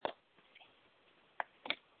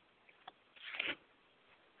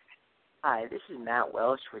Hi, this is Matt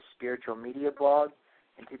Welsh with Spiritual Media Blog,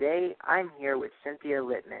 and today I'm here with Cynthia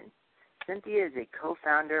Littman. Cynthia is a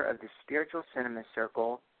co-founder of the Spiritual Cinema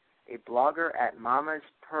Circle, a blogger at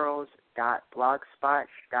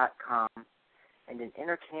mamaspearls.blogspot.com, and an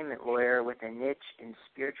entertainment lawyer with a niche in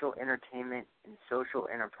spiritual entertainment and social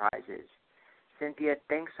enterprises. Cynthia,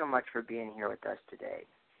 thanks so much for being here with us today.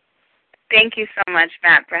 Thank you so much,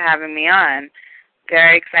 Matt, for having me on.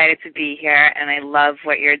 Very excited to be here, and I love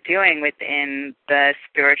what you're doing within the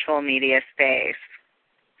spiritual media space.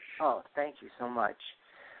 Oh, thank you so much.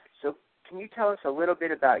 So can you tell us a little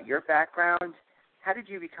bit about your background? How did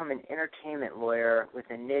you become an entertainment lawyer with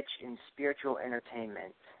a niche in spiritual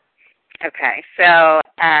entertainment? Okay, so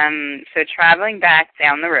traveling back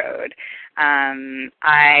down the road,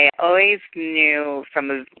 I always knew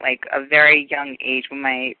from a very young age when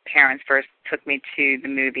my parents first took me to the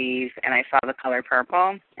movies and I saw The Color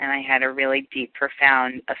Purple, and I had a really deep,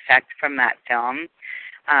 profound effect from that film.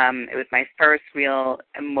 It was my first real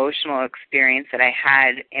emotional experience that I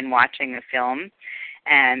had in watching the film.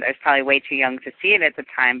 And I was probably way too young to see it at the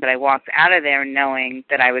time, but I walked out of there knowing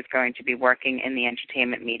that I was going to be working in the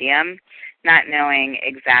entertainment medium, not knowing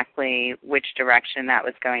exactly which direction that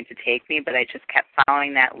was going to take me, but I just kept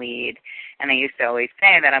following that lead. And I used to always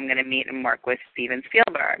say that I'm going to meet and work with Steven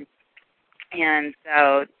Spielberg. And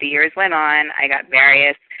so the years went on. I got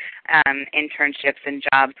various internships and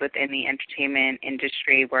jobs within the entertainment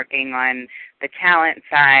industry, working on the talent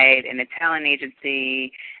side in a talent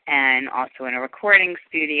agency and also in a recording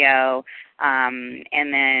studio. And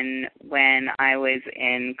then when I was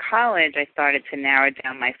in college, I started to narrow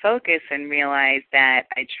down my focus and realize that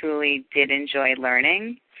I truly did enjoy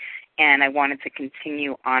learning, and I wanted to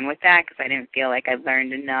continue on with that because I didn't feel like I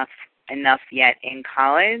learned enough yet in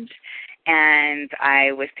college. And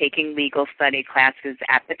I was taking legal study classes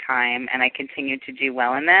at the time, and I continued to do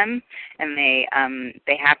well in them. And they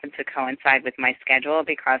happened to coincide with my schedule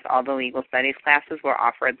because all the legal studies classes were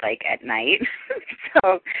offered at night.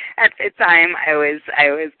 So at the time, I was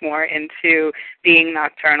more into being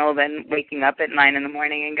nocturnal than waking up at 9 in the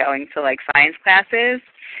morning and going to science classes.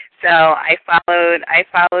 So I followed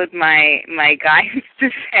my guidance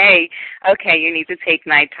to say, okay, you need to take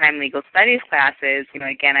nighttime legal studies classes.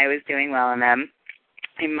 Again, I was doing well in them.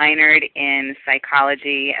 I minored in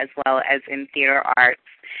psychology as well as in theater arts,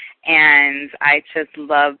 and I just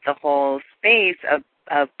loved the whole space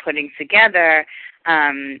of putting together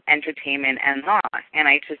entertainment and law. And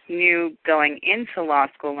I just knew going into law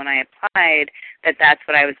school when I applied that that's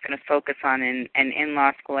what I was going to focus on. And in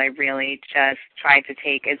law school, I really just tried to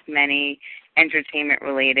take as many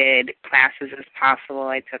entertainment-related classes as possible.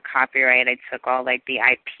 I took copyright. I took all the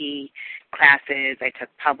IP classes. I took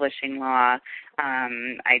publishing law.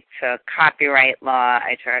 I took copyright law.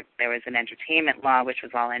 There was an entertainment law, which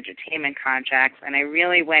was all entertainment contracts. And I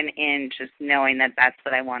really went in just knowing that that's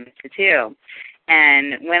what I wanted to do.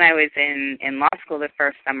 And when I was in law school the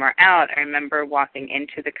first summer out, I remember walking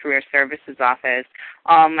into the career services office.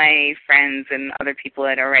 All my friends and other people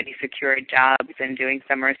had already secured jobs and doing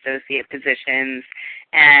summer associate positions.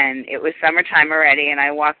 And it was summertime already, and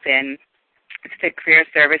I walked in to career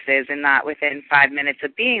services, and not within 5 minutes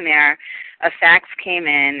of being there, a fax came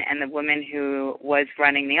in, and the woman who was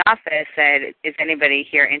running the office said, "Is anybody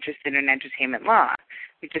here interested in entertainment law?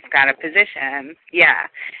 We just got a position." Yeah.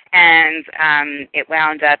 And it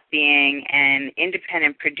wound up being an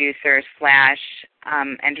independent producer /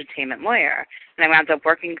 entertainment lawyer. And I wound up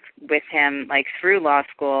working with him through law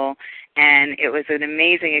school, and it was an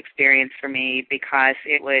amazing experience for me because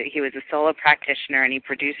he was a solo practitioner and he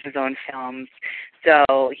produced his own films. So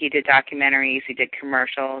he did documentaries, he did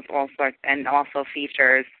commercials, all sorts, and also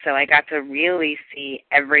features. So I got to really see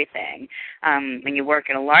everything. When you work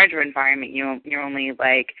in a larger environment, you're only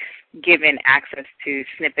given access to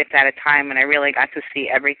snippets at a time, and I really got to see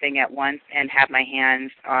everything at once and have my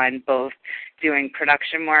hands on both doing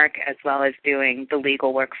production work as well as doing the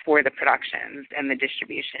legal work for the productions and the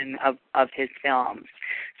distribution of his films.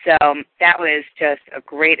 So that was just a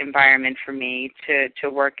great environment for me to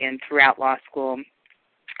work in throughout law school.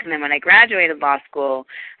 And then when I graduated law school,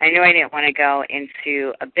 I knew I didn't want to go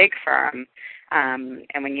into a big firm. And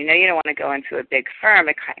when you know you don't want to go into a big firm,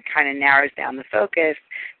 it kind of narrows down the focus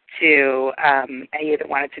to I either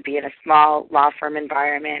wanted to be in a small law firm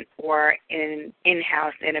environment or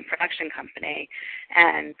in-house in a production company.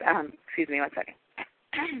 And excuse me one second.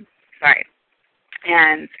 Sorry.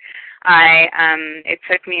 And it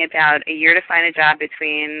took me about a year to find a job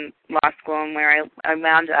between law school and where I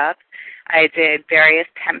wound up. I did various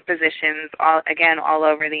temp positions, all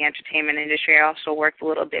over the entertainment industry. I also worked a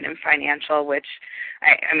little bit in financial, which,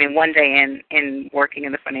 I mean, one day in working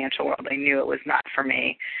in the financial world, I knew it was not for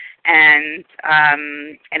me. And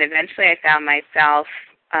eventually I found myself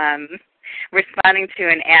responding to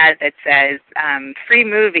an ad that says free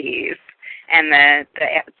movies, and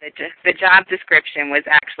the job description was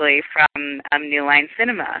actually from New Line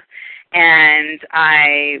Cinema. And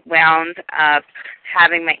I wound up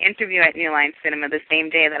having my interview at New Line Cinema the same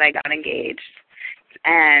day that I got engaged.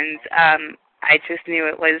 And I just knew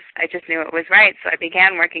it was right. So I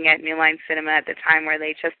began working at New Line Cinema at the time where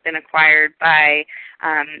they'd just been acquired by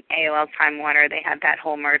AOL Time Warner. They had that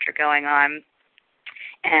whole merger going on.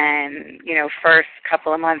 And, you know, first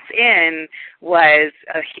couple of months in was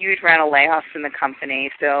a huge round of layoffs in the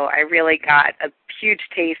company. So I really got a huge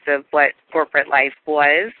taste of what corporate life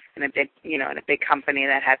was in a big company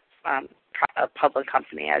that had a public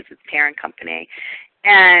company as its parent company.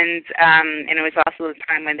 And it was also the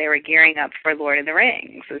time when they were gearing up for Lord of the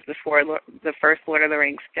Rings. It was before the first Lord of the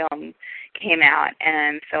Rings film came out.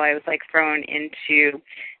 And so I was like thrown into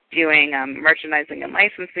doing merchandising and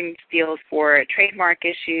licensing deals for trademark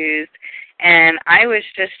issues, and I was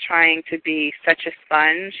just trying to be such a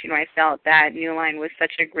sponge. You know, I felt that New Line was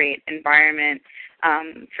such a great environment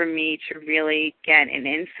for me to really get an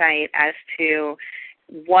insight as to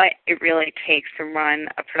what it really takes to run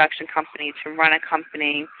a production company, to run a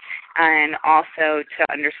company, and also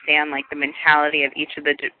to understand like the mentality of each of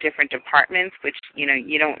the different departments, which, you know,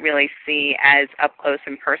 you don't really see as up close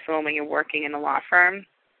and personal when you're working in a law firm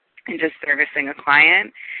and just servicing a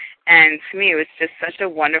client. And to me, it was just such a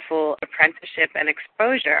wonderful apprenticeship and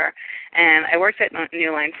exposure. And I worked at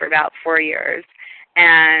New Line for about 4 years.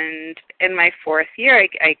 And in my 4th year,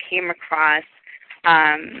 I came across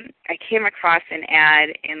an ad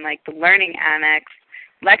in like the Learning Annex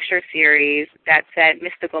lecture series that said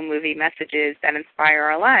Mystical Movie Messages That Inspire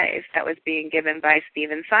Our Lives. That was being given by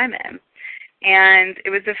Stephen Simon. And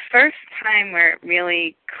it was the first time where it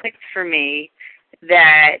really clicked for me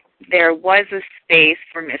that there was a space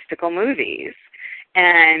for mystical movies.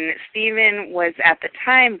 And Stephen was at the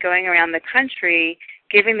time going around the country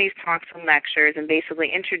giving these talks and lectures and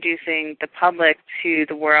basically introducing the public to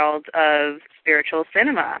the world of spiritual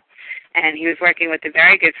cinema. And he was working with a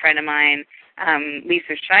very good friend of mine,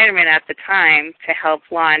 Lisa Schneiderman at the time, to help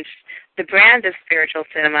launch the brand of spiritual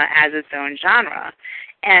cinema as its own genre.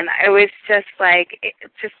 And I was just like,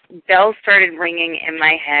 bells started ringing in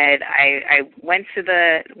my head. I went to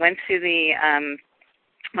the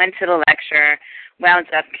lecture, wound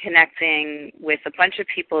up connecting with a bunch of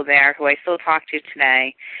people there who I still talk to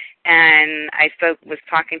today. And I was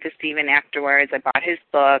talking to Stephen afterwards. I bought his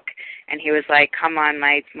book, and he was like, come on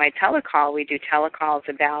my telecall. We do telecalls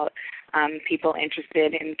about people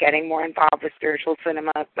interested in getting more involved with spiritual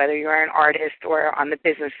cinema, whether you're an artist or on the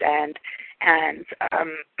business end, and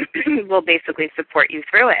we'll basically support you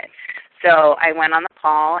through it. So I went on the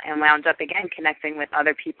call and wound up, again, connecting with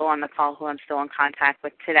other people on the call who I'm still in contact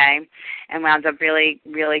with today, and wound up really,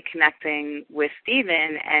 really connecting with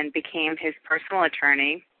Stephen and became his personal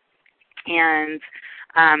attorney. And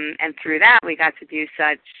through that, we got to do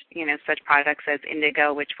such projects as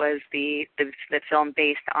Indigo, which was the film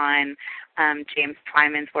based on James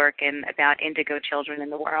Twyman's work about indigo children in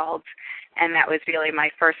the world. And that was really my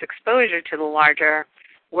first exposure to the larger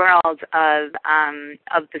world of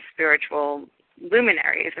the spiritual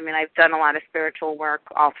luminaries. I mean, I've done a lot of spiritual work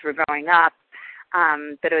all through growing up,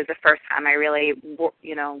 but it was the first time I really,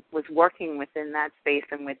 was working within that space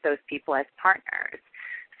and with those people as partners.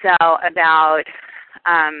 So about,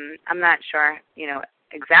 I'm not sure,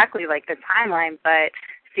 exactly like the timeline, but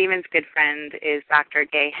Stephen's good friend is Dr.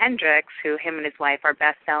 Gay Hendricks, who him and his wife are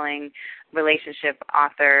best-selling relationship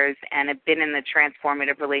authors and have been in the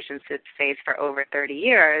transformative relationship space for over 30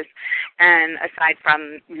 years. And aside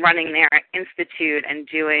from running their institute and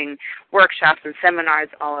doing workshops and seminars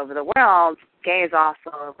all over the world, Gay is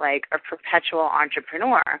also like a perpetual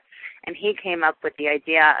entrepreneur. And he came up with the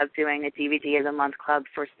idea of doing a DVD of the month club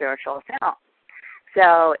for spiritual film.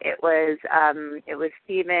 So it was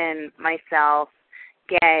Stephen, myself,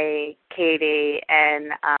 Gay, Katie,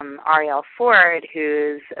 and Ariel Ford,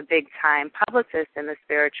 who's a big-time publicist in the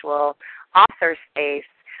spiritual author space,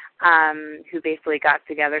 who basically got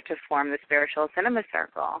together to form the Spiritual Cinema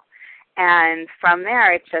Circle. And from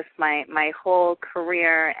there, it's just my whole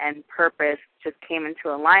career and purpose just came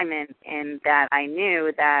into alignment in that I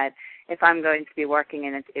knew that if I'm going to be working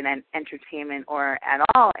in an entertainment or at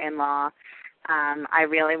all in law, I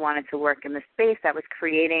really wanted to work in the space that was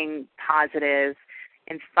creating positive,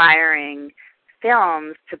 inspiring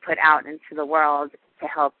films to put out into the world to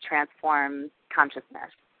help transform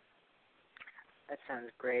consciousness. That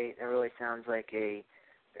sounds great. That really sounds like a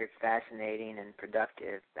very fascinating and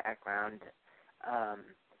productive background.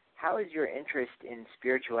 How has your interest in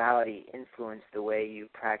spirituality influenced the way you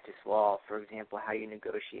practice law? For example, how you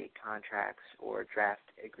negotiate contracts or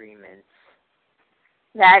draft agreements?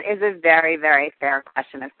 That is a very, very fair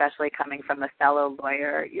question, especially coming from a fellow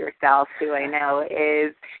lawyer yourself, who I know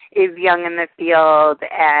is young in the field,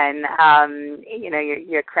 and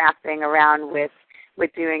you're crafting around with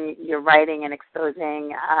doing your writing and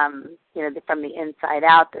exposing from the inside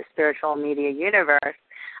out the spiritual media universe.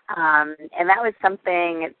 And that was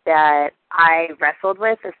something that I wrestled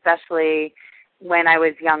with, especially when I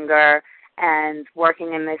was younger and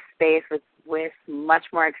working in this space with much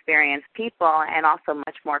more experienced people and also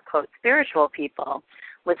much more, quote, spiritual people,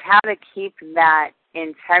 was how to keep that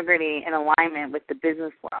integrity and alignment with the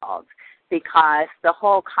business world, because the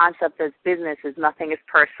whole concept of business is nothing is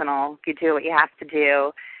personal. You do what you have to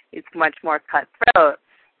do. It's much more cutthroat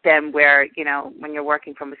than where, when you're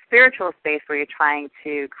working from a spiritual space where you're trying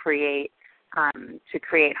to create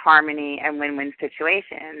harmony and win-win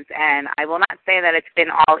situations. And I will not say that it's been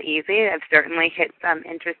all easy. I've certainly hit some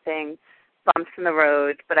interesting bumps in the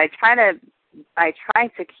road, but I try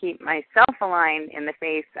to keep myself aligned in the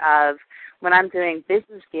face of, when I'm doing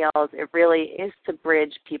business deals, it really is to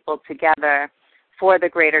bridge people together for the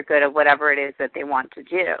greater good of whatever it is that they want to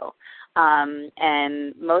do.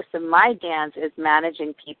 And most of my dance is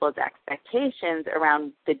managing people's expectations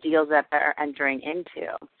around the deals that they're entering into.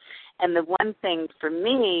 And the one thing for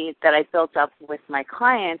me that I built up with my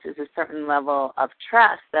clients is a certain level of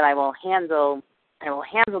trust that I will handle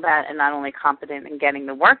that, and not only competent in getting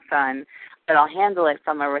the work done, but I'll handle it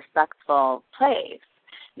from a respectful place.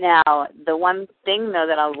 Now, the one thing, though,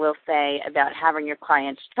 that I will say about having your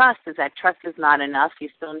clients trust is that trust is not enough. You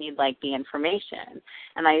still need, the information.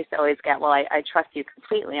 And I used to always get, well, I trust you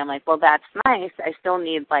completely. I'm like, well, that's nice. I still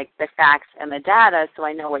need, the facts and the data so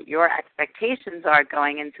I know what your expectations are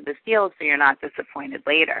going into this deal so you're not disappointed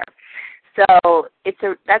later. So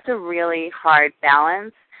that's a really hard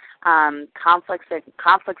balance.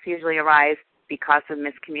 Conflicts usually arise because of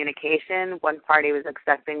miscommunication. One party was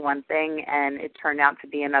expecting one thing and it turned out to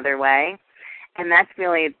be another way. And that's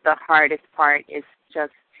really the hardest part, is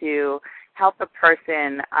just to help a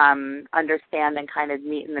person understand and kind of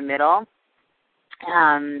meet in the middle.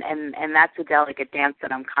 And that's a delicate dance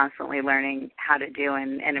that I'm constantly learning how to do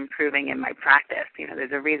and improving in my practice.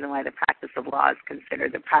 There's a reason why the practice of law is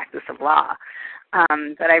considered the practice of law.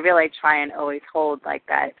 But I really try and always hold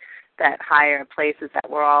that higher places that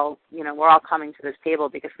we're all coming to this table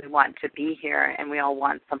because we want to be here and we all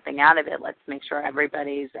want something out of it. Let's make sure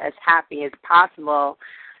everybody's as happy as possible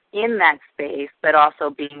in that space, but also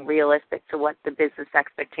being realistic to what the business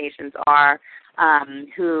expectations are,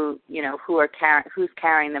 who's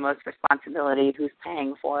carrying the most responsibility, who's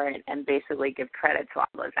paying for it, and basically give credit to all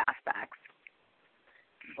those aspects.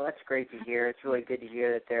 Well, that's great to hear. It's really good to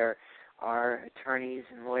hear that there are attorneys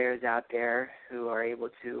and lawyers out there who are able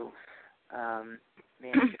to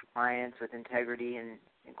manage their clients with integrity and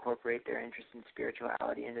incorporate their interest in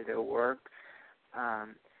spirituality into their work. How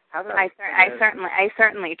about I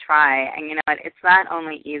certainly try, and it's not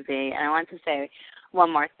only easy. And I want to say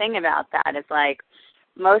one more thing about that. It's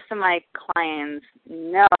most of my clients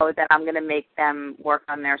know that I'm going to make them work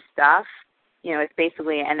on their stuff. It's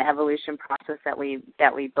basically an evolution process that we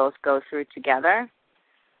both go through together.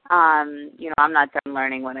 I'm not done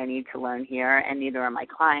learning what I need to learn here, and neither are my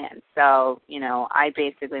clients. So, I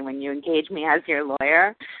basically, when you engage me as your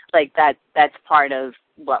lawyer, that's part of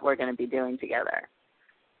what we're going to be doing together.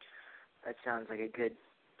 That sounds like a good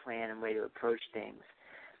plan and way to approach things.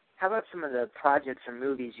 How about some of the projects or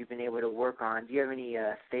movies you've been able to work on? Do you have any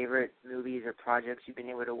favorite movies or projects you've been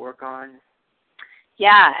able to work on?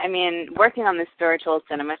 Yeah, working on the Spiritual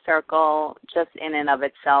Cinema Circle just in and of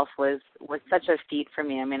itself was such a feat for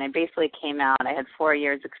me. I basically came out, I had 4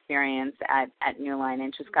 years experience at New Line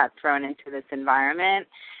and just got thrown into this environment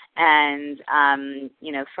and,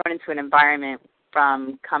 thrown into an environment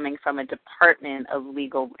from coming from a department of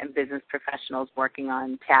legal and business professionals working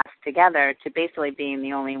on tasks together to basically being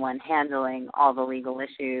the only one handling all the legal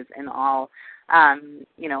issues and all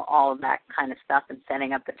of that kind of stuff, and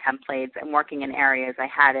setting up the templates and working in areas I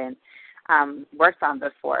hadn't worked on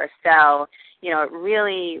before. So, it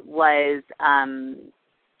really was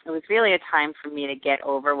a time for me to get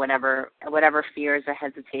over whatever fears or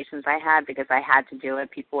hesitations I had, because I had to do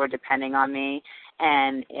it. People were depending on me,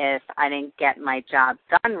 and if I didn't get my job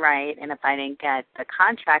done right, and if I didn't get the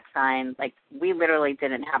contract signed, we literally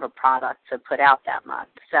didn't have a product to put out that month.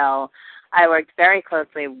 So I worked very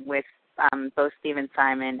closely with both Stephen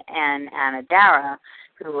Simon and Anna Dara,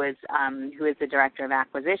 who is the director of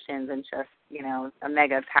acquisitions and just, a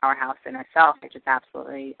mega powerhouse in herself. I just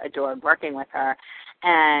absolutely adored working with her.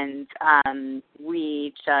 And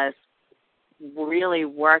we just really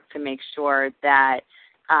worked to make sure that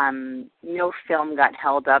no film got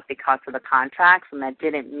held up because of the contracts, and that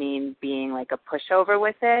didn't mean being like a pushover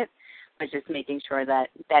with it, but just making sure that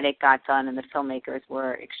it got done and the filmmakers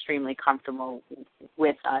were extremely comfortable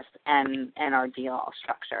with us and our deal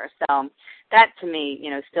structure. So that, to me,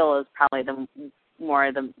 still is probably the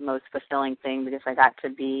most fulfilling thing, because I got to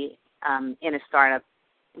be in a startup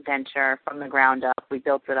venture from the ground up. We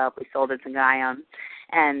built it up. We sold it to Gaiam.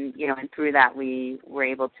 And, and through that we were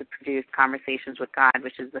able to produce Conversations with God,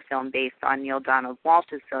 which is the film based on Neale Donald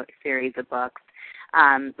Walsch's series of books,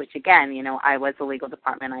 which, again, I was the legal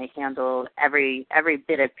department. I handled every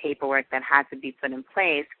bit of paperwork that had to be put in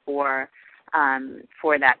place for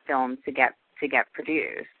that film to get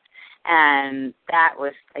produced. And that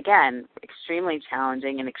was, again, extremely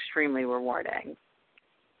challenging and extremely rewarding.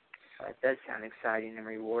 It does sound exciting and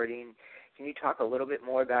rewarding. Can you talk a little bit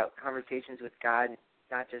more about Conversations with God,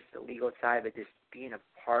 not just the legal side, but just being a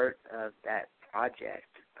part of that project?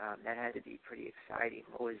 That had to be pretty exciting.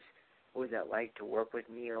 What was that like to work with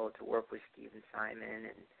Neale, to work with Stephen Simon,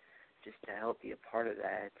 and just to help be a part of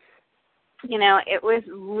that? It was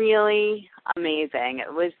really amazing.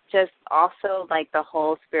 It was just also like the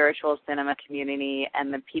whole spiritual cinema community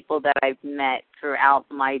and the people that I've met throughout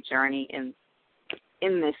my journey in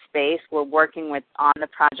this space were working on the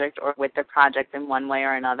project or with the project in one way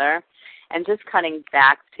or another. And just cutting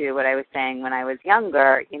back to what I was saying, when I was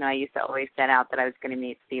younger, I used to always set out that I was going to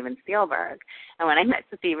meet Steven Spielberg. And when I met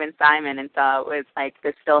Stephen Simon and saw it was like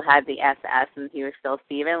this still had the SS and he was still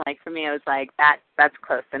Steven, like for me it was like that's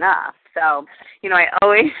close enough. So, I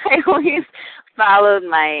always followed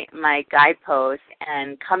my guideposts,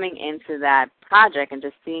 and coming into that project and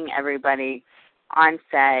just seeing everybody on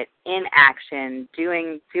set, in action,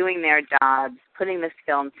 doing their jobs, putting this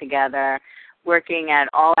film together, working at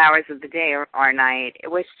all hours of the day or night.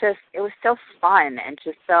 It was so fun and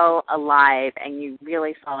just so alive, and you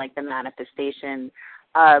really saw like the manifestation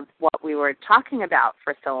of what we were talking about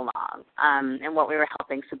for so long, and what we were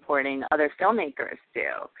supporting other filmmakers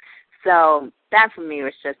do. So that for me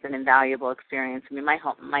was just an invaluable experience. I mean,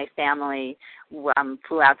 my family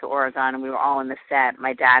flew out to Oregon, and we were all in the set.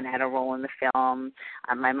 My dad had a role in the film.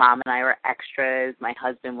 My mom and I were extras. My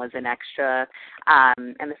husband was an extra.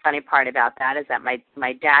 And the funny part about that is that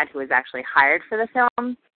my dad, who was actually hired for the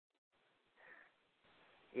film,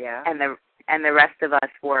 yeah, and the rest of us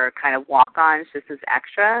were kind of walk-ons just as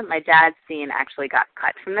extra. My dad's scene actually got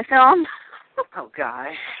cut from the film. Oh, God.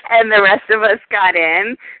 And the rest of us got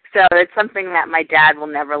in. So it's something that my dad will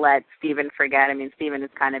never let Stephen forget. I mean, Stephen has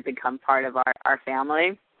kind of become part of our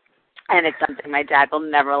family. And it's something my dad will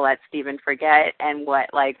never let Stephen forget, and what,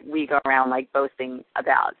 like, we go around, like, boasting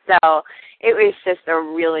about. So it was just a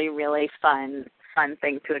really, really fun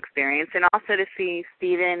thing to experience, and also to see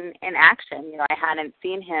Stephen in action. I hadn't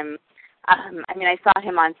seen him. I saw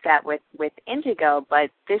him on set with Indigo,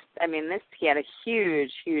 but he had a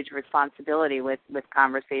huge responsibility with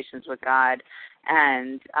Conversations with God,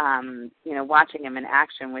 and watching him in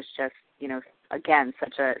action was just, again,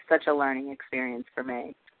 such a learning experience for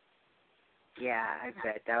me. Yeah, I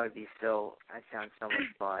bet that sounds so much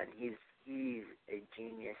fun. He's a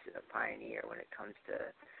genius and a pioneer when it comes to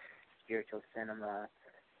spiritual cinema,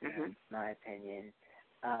 in my opinion.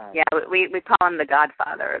 We call him the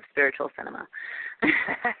godfather of spiritual cinema.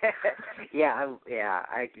 Yeah,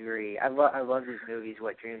 I agree. I love his movies,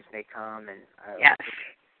 What Dreams May Come, and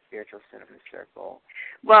Spiritual Cinema Circle.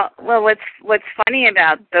 Well, what's funny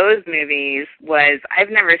about those movies was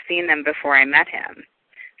I've never seen them before I met him.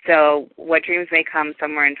 So What Dreams May Come,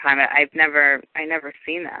 Somewhere in Time, I never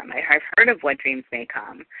seen them. I've heard of What Dreams May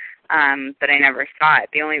Come, but I never saw it.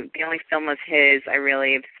 The only film of his I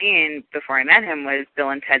really have seen before I met him was Bill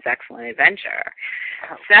and Ted's Excellent Adventure.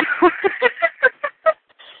 Oh. So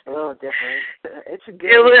a little different. It's a good.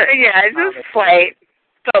 It's just slight,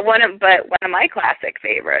 but one of my classic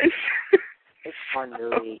favorites. It's fun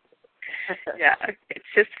movie. Yeah, it's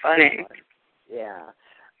just funny. Yeah.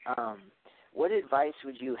 What advice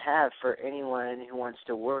would you have for anyone who wants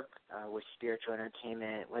to work with spiritual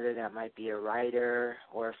entertainment, whether that might be a writer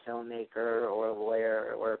or a filmmaker or a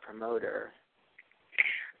lawyer or a promoter?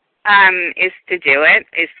 Is to do it,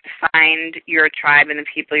 is to find your tribe and the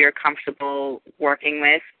people you're comfortable working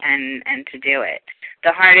with, and to do it.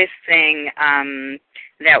 The hardest thing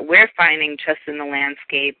that we're finding just in the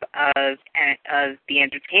landscape of the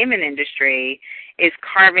entertainment industry is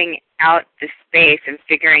carving out the space and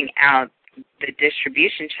figuring out the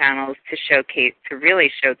distribution channels to really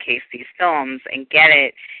showcase these films and get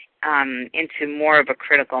it into more of a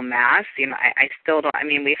critical mass. I still don't.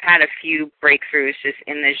 We've had a few breakthroughs just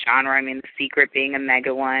in this genre. The Secret being a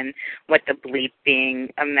mega one, What the Bleep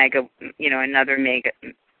being a mega, another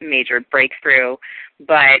major breakthrough,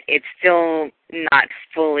 but it's still not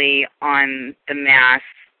fully on the mass,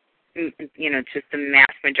 just the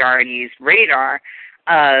mass majority's radar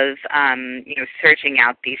of, searching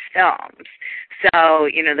out these films. So,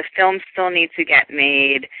 the films still need to get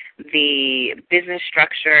made. The business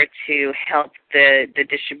structure to help the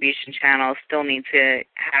distribution channels still need to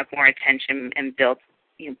have more attention and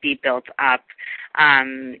be built up.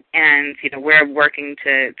 And, we're working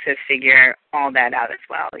to figure all that out as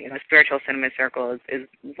well. Spiritual Cinema Circle is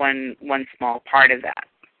one small part of that.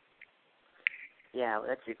 Yeah,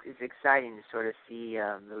 it's exciting to sort of see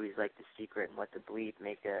movies like The Secret and What the Bleep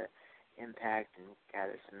make a impact and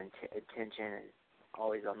gather some attention, and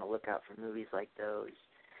always on the lookout for movies like those.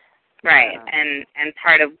 Right, and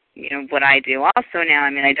part of what I do also now.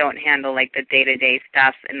 I don't handle like the day-to-day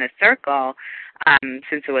stuff in the circle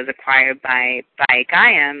since it was acquired by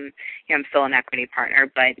Gaiam. I'm still an equity partner,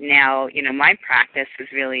 but now my practice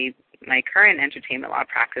is really. My current entertainment law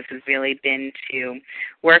practice has really been to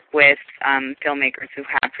work with filmmakers who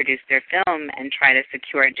have produced their film and try to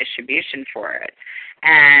secure distribution for it.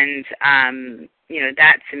 And,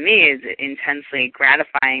 that to me is intensely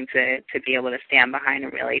gratifying to be able to stand behind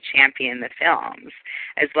and really champion the films,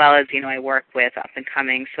 as well as, I work with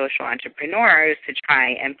up-and-coming social entrepreneurs to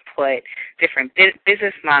try and put different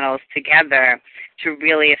business models together to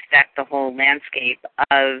really affect the whole landscape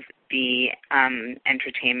of the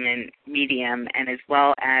entertainment medium, and as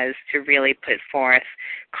well as to really put forth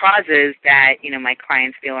causes that, my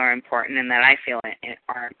clients feel are important and that I feel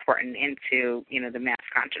are important into, the mass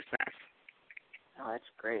consciousness. Oh,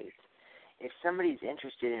 that's great. If somebody's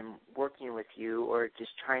interested in working with you or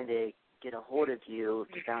just trying to get a hold of you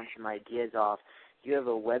to bounce some ideas off, do you have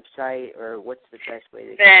a website, or what's the best way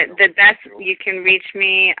to the best you can reach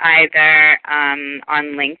me either on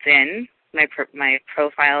LinkedIn. My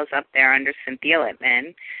profile is up there under Cynthia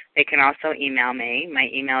Littman. They can also email me. My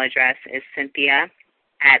email address is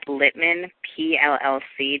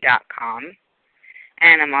cynthia@littmanpllc.com.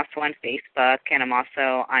 And I'm also on Facebook, and I'm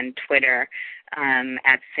also on Twitter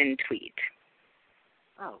at CynTweet.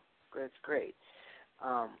 Oh, that's great.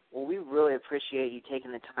 Well, we really appreciate you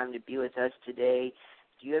taking the time to be with us today.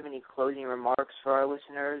 Do you have any closing remarks for our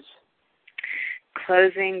listeners?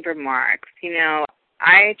 Closing remarks.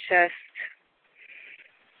 I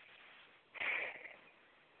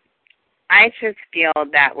just feel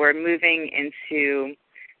that we're moving into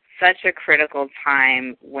such a critical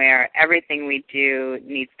time where everything we do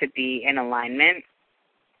needs to be in alignment.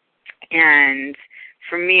 And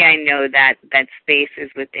for me, I know that space is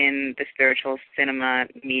within the spiritual cinema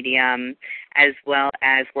medium, as well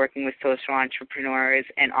as working with social entrepreneurs,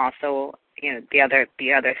 and also, the other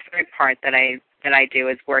third part that I do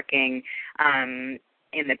is working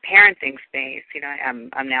in the parenting space. I'm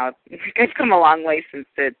now, I've come a long way since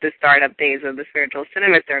the startup days of the Spiritual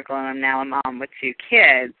Cinema Circle, and I'm now a mom with 2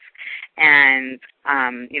 kids. And,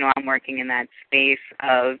 I'm working in that space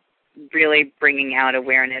of really bringing out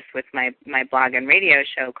awareness with my blog and radio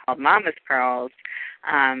show called Mama's Pearls,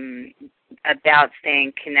 about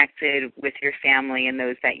staying connected with your family and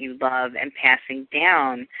those that you love, and passing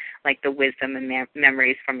down like the wisdom and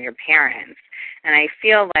memories from your parents. And I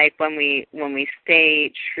feel like when we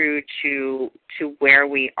stay true to where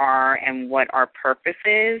we are and what our purpose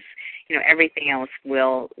is, everything else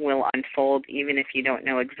will unfold, even if you don't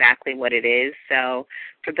know exactly what it is. So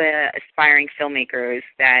for the aspiring filmmakers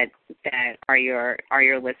that are your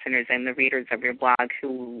listeners and the readers of your blog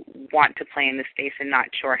who want to play in the space and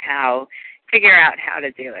not sure how, figure out how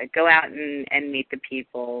to do it. Go out and meet the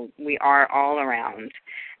people. We are all around.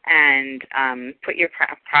 And put your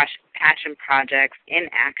passion projects in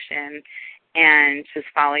action and just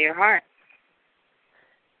follow your heart.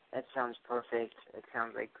 That sounds perfect. It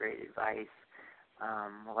sounds like great advice.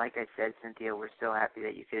 Well, like I said, Cynthia, we're so happy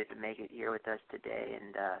that you could make it here with us today,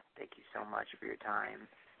 and thank you so much for your time.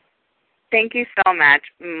 Thank you so much,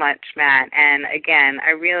 Matt. And again, I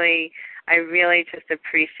really just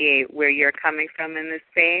appreciate where you're coming from in this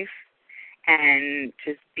space, and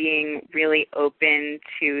just being really open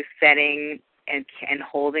to setting and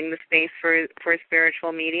holding the space for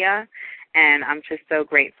spiritual media. And I'm just so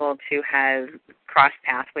grateful to have crossed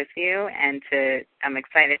paths with you, and I'm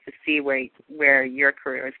excited to see where your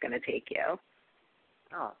career is going to take you.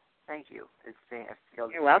 Oh, thank you. I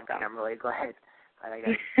feel You're welcome. I'm really glad I got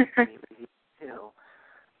to meet with you too.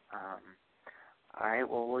 All right,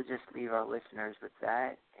 well, we'll just leave our listeners with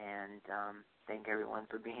that, and thank everyone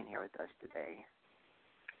for being here with us today.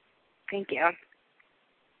 Thank you.